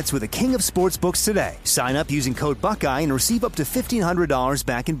parlay bets with the king of sportsbooks today. Sign up using code Buckeye and receive up to $1,500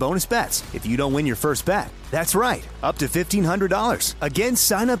 back in bonus bets if you don't win your first bet. That's right, up to $1,500. Again,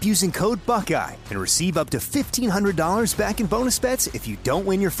 sign up using code Buckeye and receive up to $1,500 back in bonus bets if you don't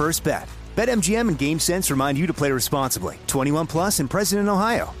win your first bet. BetMGM and GameSense remind you to play responsibly. 21 plus and present in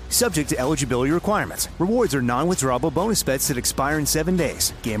Ohio. Subject to eligibility requirements. Rewards are non-withdrawable bonus bets that expire in 7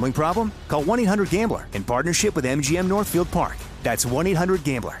 days. Gambling problem? Call 1-800-GAMBLER in partnership with MGM Northfield Park. That's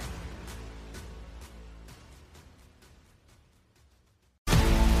 1-800-GAMBLER.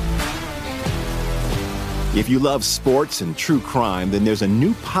 If you love sports and true crime, then there's a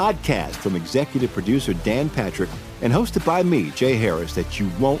new podcast from executive producer Dan Patrick and hosted by me, Jay Harris, that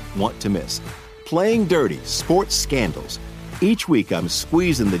you won't want to miss. Playing Dirty: Sports Scandals. Each week, I'm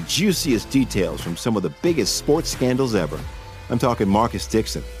squeezing the juiciest details from some of the biggest sports scandals ever. I'm talking Marcus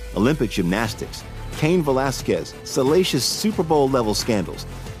Dixon, Olympic gymnastics, Cain Velasquez, salacious Super Bowl-level scandals.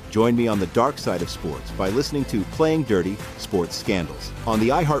 Join me on the dark side of sports by listening to Playing Dirty: Sports Scandals on the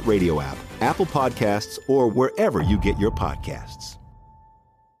iHeartRadio app, Apple Podcasts, or wherever you get your podcasts.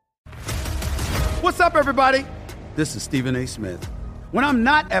 What's up, everybody? This is Stephen A. Smith. When I'm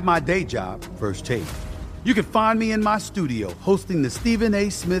not at my day job, First Take, You can find me in my studio hosting the Stephen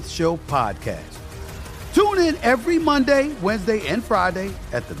A. Smith Show podcast. Tune in every Monday, Wednesday, and Friday,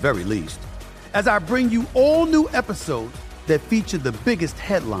 at the very least, as I bring you all new episodes that feature the biggest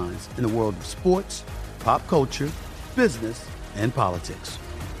headlines in the world of sports, pop culture, business, and politics.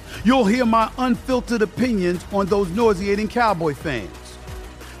 You'll hear my unfiltered opinions on those nauseating Cowboy fans,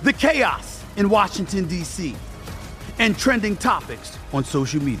 the chaos in Washington, D.C., and trending topics on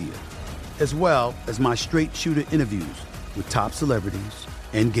social media, as well as my straight shooter interviews with top celebrities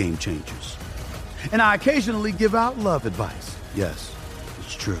and game changers. And I occasionally give out love advice. Yes,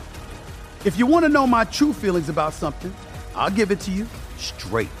 it's true. If you want to know my true feelings about something, I'll give it to you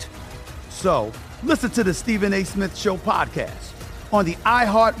straight. So listen to the Stephen A. Smith Show podcast on the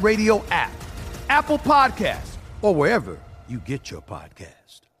iHeartRadio app, Apple Podcasts, or wherever you get your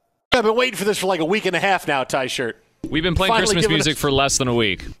podcast. I've been waiting for this for like a week and a half now, Ty Shirt. We've been playing Christmas music for less than a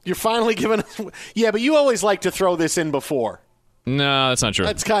week. You're finally giving us... Yeah, but you always like to throw this in before. No, that's not true.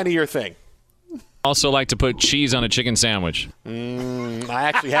 That's kind of your thing. Also like to put cheese on a chicken sandwich. I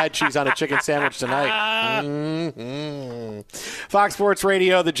actually had cheese on a chicken sandwich tonight. Fox Sports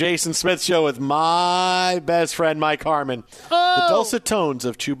Radio, the Jason Smith Show with my best friend, Mike Harmon. Oh. The dulcet tones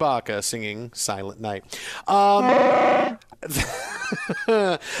of Chewbacca singing Silent Night.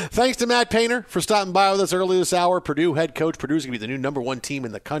 Thanks to Matt Painter for stopping by with us early this hour. Purdue head coach. Purdue's going to be the new #1 team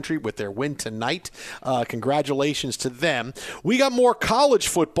in the country with their win tonight. Congratulations to them. We got more college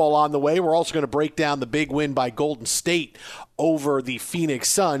football on the way. We're also going to break down the big win by Golden State over the Phoenix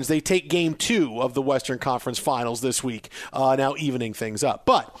Suns. They take Game 2 of the Western Conference Finals this week, now evening things up.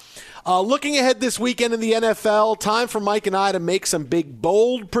 But looking ahead this weekend in the NFL, time for Mike and I to make some big,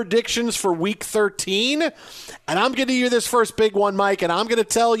 bold predictions for Week 13. And I'm going to hear this first big one, Mike, and I'm going to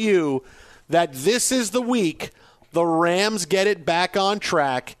tell you that this is the week the Rams get it back on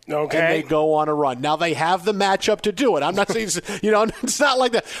track, and they go on a run. Now, they have the matchup to do it. I'm not saying, it's not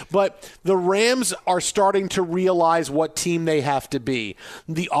like that. But the Rams are starting to realize what team they have to be.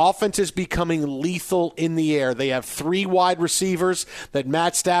 The offense is becoming lethal in the air. They have 3 wide receivers that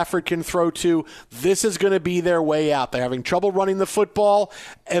Matt Stafford can throw to. This is going to be their way out. They're having trouble running the football.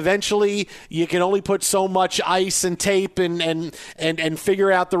 Eventually, you can only put so much ice and tape and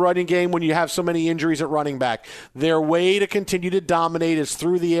figure out the running game when you have so many injuries at running back. Their way to continue to dominate is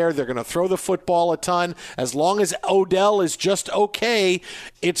through the air. They're going to throw the football a ton. As long as Odell is just okay,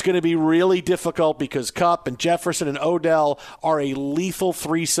 it's going to be really difficult because Kupp and Jefferson and Odell are a lethal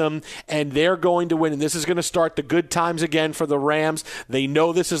threesome, and they're going to win. And this is going to start the good times again for the Rams. They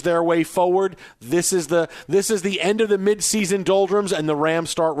know this is their way forward. This is the end of the midseason doldrums, and the Rams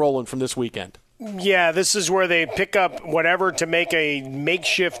start rolling from this weekend. Yeah, this is where they pick up whatever to make a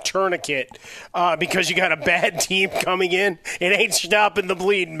makeshift tourniquet because you got a bad team coming in. It ain't stopping the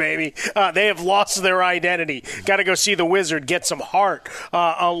bleeding, baby. They have lost their identity. Got to go see the Wizard, get some heart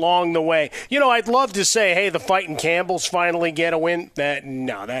along the way. I'd love to say, hey, the Fighting Campbells finally get a win. That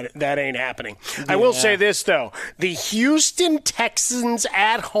ain't happening. Yeah. I will say this, though. The Houston Texans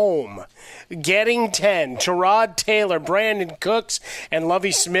at home getting 10. Tyrod Taylor, Brandon Cooks, and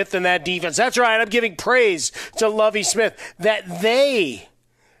Lovie Smith in that defense. That's right. I'm giving praise to Lovie Smith that they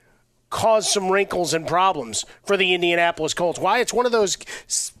caused some wrinkles and problems for the Indianapolis Colts. Why? It's one of those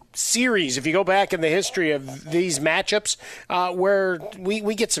series, if you go back in the history of these matchups, where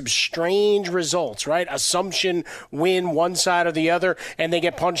we get some strange results, right? Assumption win one side or the other, and they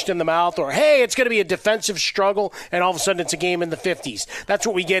get punched in the mouth, or, hey, it's going to be a defensive struggle, and all of a sudden it's a game in the 50s. That's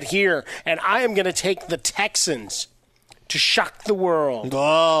what we get here, and I am going to take the Texans to shock the world.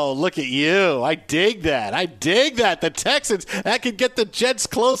 Oh, look at you. I dig that. The Texans, that could get the Jets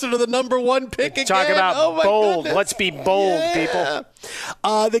closer to the #1 pick again. Talk about bold. Goodness. Let's be bold, people.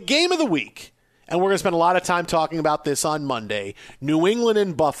 The game of the week, and we're going to spend a lot of time talking about this on Monday, New England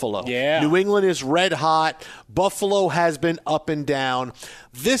and Buffalo. Yeah. New England is red hot. Buffalo has been up and down.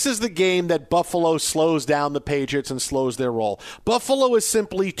 This is the game that Buffalo slows down the Patriots and slows their roll. Buffalo is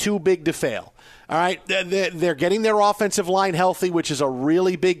simply too big to fail. All right, they're getting their offensive line healthy, which is a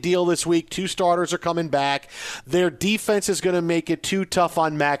really big deal this week. 2 starters are coming back. Their defense is going to make it too tough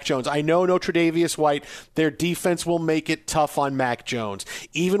on Mac Jones. I know no Tre'Davious White. Their defense will make it tough on Mac Jones.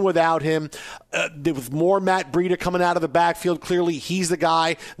 Even without him, with more Matt Breida coming out of the backfield, clearly he's the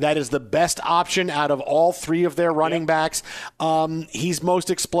guy that is the best option out of all 3 of their running backs. He's most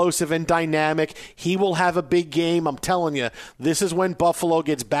explosive and dynamic. He will have a big game. I'm telling you, this is when Buffalo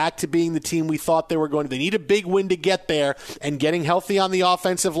gets back to being the team we thought thought they were going to. They need a big win to get there, and getting healthy on the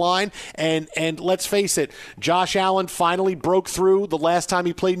offensive line. And let's face it, Josh Allen finally broke through the last time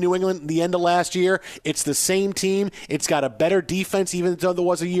he played New England, the end of last year. It's the same team. It's got a better defense even though there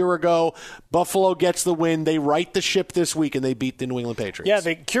was a year ago. Buffalo gets the win. They right the ship this week, and they beat the New England Patriots. Yeah,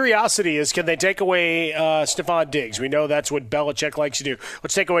 the curiosity is, can they take away Stephon Diggs? We know that's what Belichick likes to do.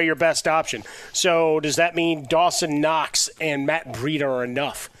 Let's take away your best option. So does that mean Dawson Knox and Matt Breida are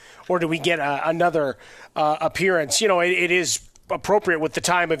enough? Or do we get another appearance? It is appropriate with the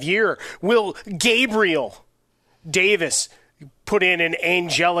time of year. Will Gabriel Davis put in an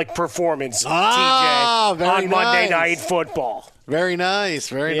angelic performance, TJ, on Monday Night Football? Very nice,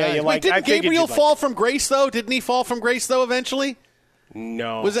 very nice. Wait, didn't Gabriel fall from grace, though? Didn't he fall from grace, though, eventually?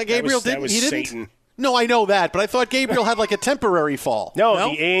 No. Was that Gabriel? That was he didn't? Satan. No, I know that, but I thought Gabriel had like a temporary fall. No,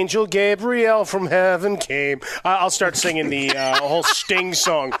 the angel Gabriel from heaven came. I'll start singing the whole Sting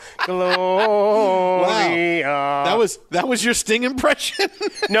song. Gloria. Wow. That was your Sting impression?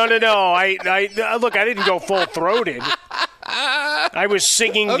 No. I look, I didn't go full-throated. I was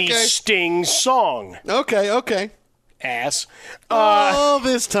singing the Sting song. Okay. Ass. All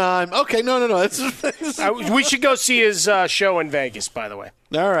this time. Okay, no. We should go see his show in Vegas, by the way.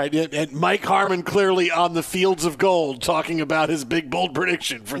 All right. And Mike Harmon clearly on the fields of gold talking about his big, bold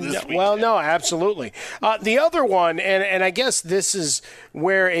prediction for this week. Well, no, absolutely. The other one, and I guess this is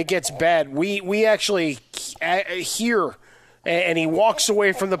where it gets bad, we actually hear – and he walks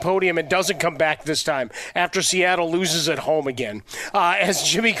away from the podium and doesn't come back this time after Seattle loses at home again. As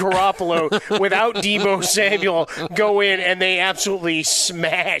Jimmy Garoppolo, without Deebo Samuel, go in and they absolutely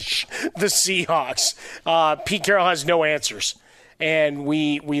smash the Seahawks. Pete Carroll has no answers. And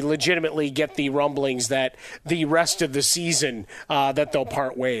we legitimately get the rumblings that the rest of the season that they'll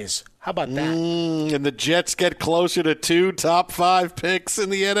part ways. How about that? And the Jets get closer to 2 top 5 picks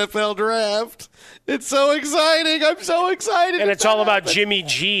in the NFL draft. It's so exciting. I'm so excited. And it's all about Jimmy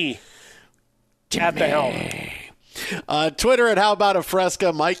G at the helm. Twitter at How About a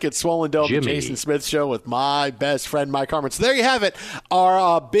Fresca, Mike at Swollen Dome, the Jason Smith Show with my best friend Mike Harmon. So there you have it,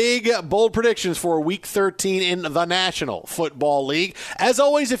 our big, bold predictions for Week 13 in the National Football League. As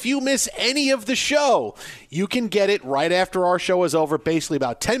always, if you miss any of the show, you can get it right after our show is over, basically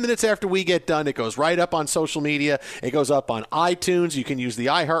about 10 minutes after we get done. It goes right up on social media. It goes up on iTunes. You can use the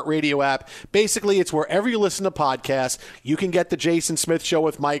iHeartRadio app. Basically, it's wherever you listen to podcasts. You can get the Jason Smith Show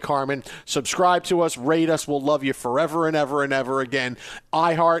with Mike Harmon. Subscribe to us, rate us. We'll love you forever and ever and ever again.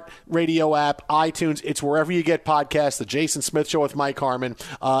 iHeartRadio app, iTunes, it's wherever you get podcasts. The Jason Smith Show with Mike Harmon.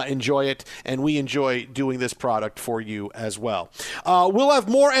 Enjoy it, and we enjoy doing this product for you as well. We'll have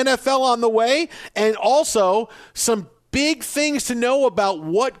more NFL on the way, and also some big things to know about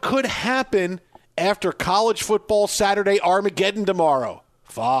what could happen after college football Saturday Armageddon tomorrow.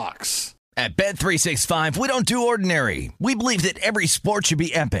 Fox. At Bet365, we don't do ordinary. We believe that every sport should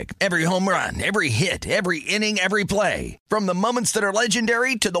be epic. Every home run, every hit, every inning, every play. From the moments that are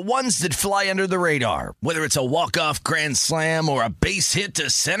legendary to the ones that fly under the radar. Whether it's a walk-off grand slam or a base hit to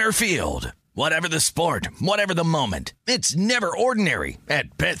center field. Whatever the sport, whatever the moment, it's never ordinary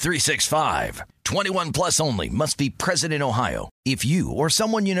at Bet365. 21 plus only. Must be present in Ohio. If you or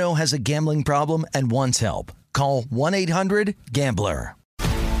someone you know has a gambling problem and wants help, call 1-800-GAMBLER.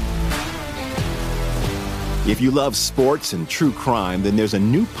 If you love sports and true crime, then there's a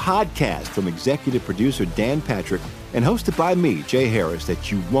new podcast from executive producer Dan Patrick and hosted by me, Jay Harris,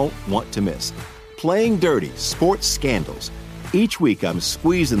 that you won't want to miss. Playing Dirty: Sports Scandals. Each week, I'm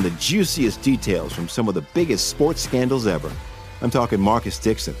squeezing the juiciest details from some of the biggest sports scandals ever. I'm talking Marcus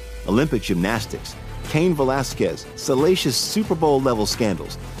Dixon, Olympic gymnastics, Cain Velasquez, salacious Super Bowl-level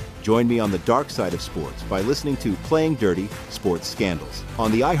scandals. Join me on the dark side of sports by listening to Playing Dirty: Sports Scandals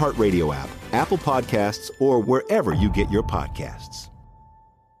on the iHeartRadio app, Apple Podcasts, or wherever you get your podcasts.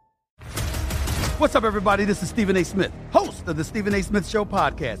 What's up, everybody? This is Stephen A. Smith, host of the Stephen A. Smith Show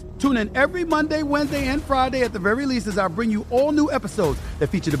podcast. Tune in every Monday, Wednesday, and Friday at the very least as I bring you all new episodes that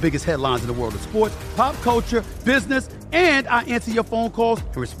feature the biggest headlines in the world of sports, pop culture, business, and I answer your phone calls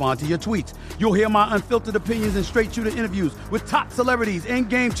and respond to your tweets. You'll hear my unfiltered opinions and straight-shooter interviews with top celebrities and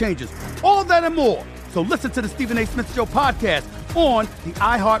game changers. All of that and more. So listen to the Stephen A. Smith Show podcast on the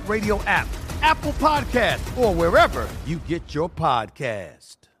iHeartRadio app, Apple Podcasts, or wherever you get your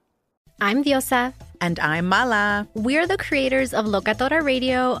podcast. I'm Diosa. And I'm Mala. We're the creators of Locatora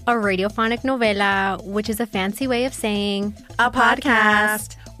Radio, a radiophonic novela, which is a fancy way of saying a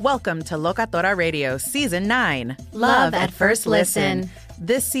podcast. Welcome to Locatora Radio Season 9. Love at First Listen.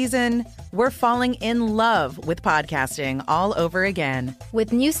 This season, we're falling in love with podcasting all over again.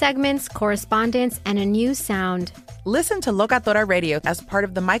 With new segments, correspondence, and a new sound. Listen to Locatora Radio as part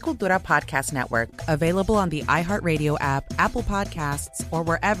of the My Cultura Podcast Network. Available on the iHeartRadio app, Apple Podcasts, or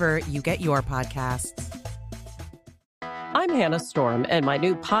wherever you get your podcasts. I'm Hannah Storm, and my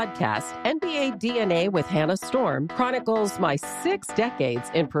new podcast, NBA DNA with Hannah Storm, chronicles my 6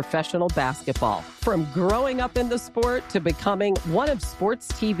 decades in professional basketball. From growing up in the sport to becoming one of sports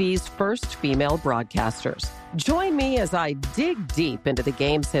TV's first female broadcasters. Join me as I dig deep into the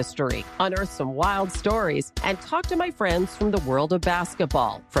game's history, unearth some wild stories, and talk to my friends from the world of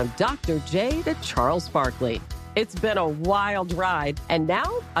basketball, from Dr. J to Charles Barkley. It's been a wild ride, and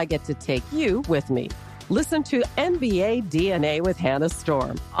now I get to take you with me. Listen to NBA DNA with Hannah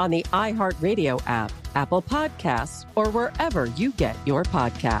Storm on the iHeartRadio app, Apple Podcasts, or wherever you get your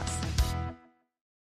podcasts.